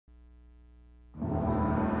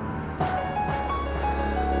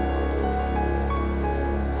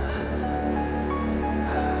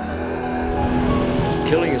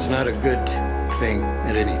not a good thing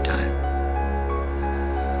at any time.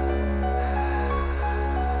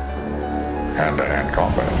 Hand-to-hand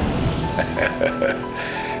combat.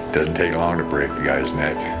 Doesn't take long to break the guy's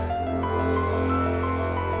neck.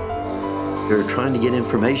 You're trying to get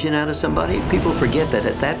information out of somebody, people forget that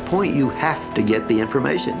at that point you have to get the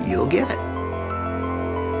information. You'll get it.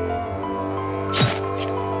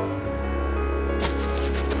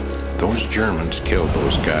 Those Germans killed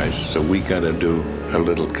those guys, so we got to do a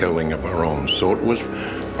little killing of our own. So it was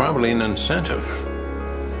probably an incentive.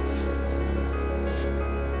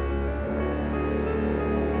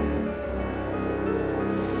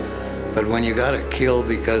 But when you gotta kill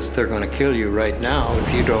because they're gonna kill you right now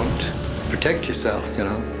if you don't protect yourself, you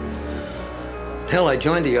know. Hell, I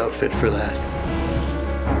joined the outfit for that.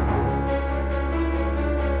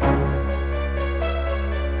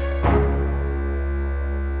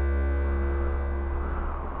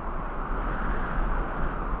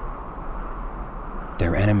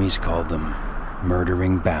 Their enemies called them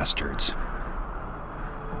murdering bastards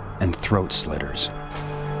and throat slitters.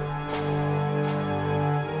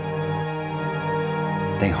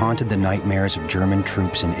 They haunted the nightmares of German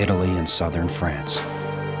troops in Italy and southern France.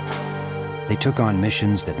 They took on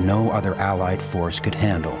missions that no other Allied force could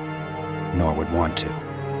handle, nor would want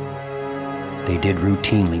to. They did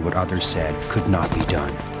routinely what others said could not be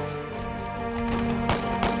done.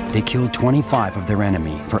 They killed 25 of their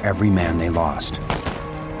enemy for every man they lost.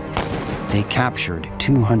 They captured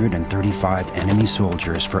 235 enemy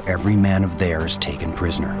soldiers for every man of theirs taken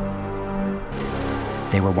prisoner.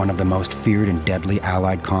 They were one of the most feared and deadly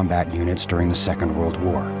Allied combat units during the Second World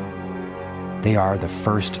War. They are the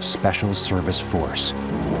first Special Service Force,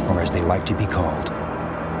 or as they like to be called,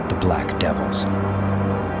 the Black Devils.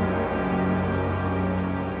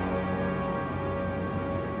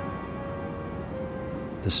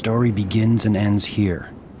 The story begins and ends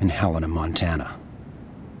here in Helena, Montana.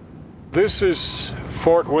 This is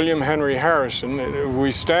Fort William Henry Harrison.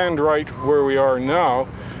 We stand right where we are now.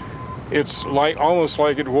 It's almost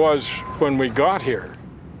like it was when we got here.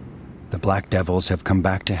 The Black Devils have come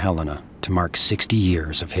back to Helena to mark 60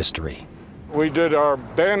 years of history. We did our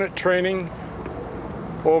bayonet training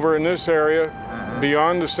over in this area,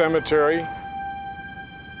 beyond the cemetery.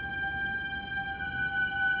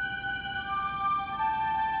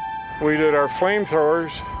 We did our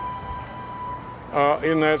flamethrowers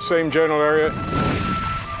in that same general area.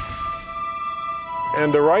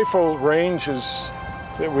 And the rifle range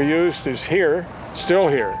that we used is here, still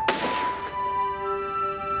here.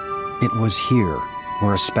 It was here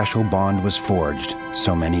where a special bond was forged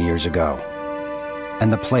so many years ago,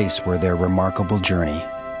 and the place where their remarkable journey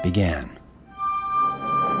began.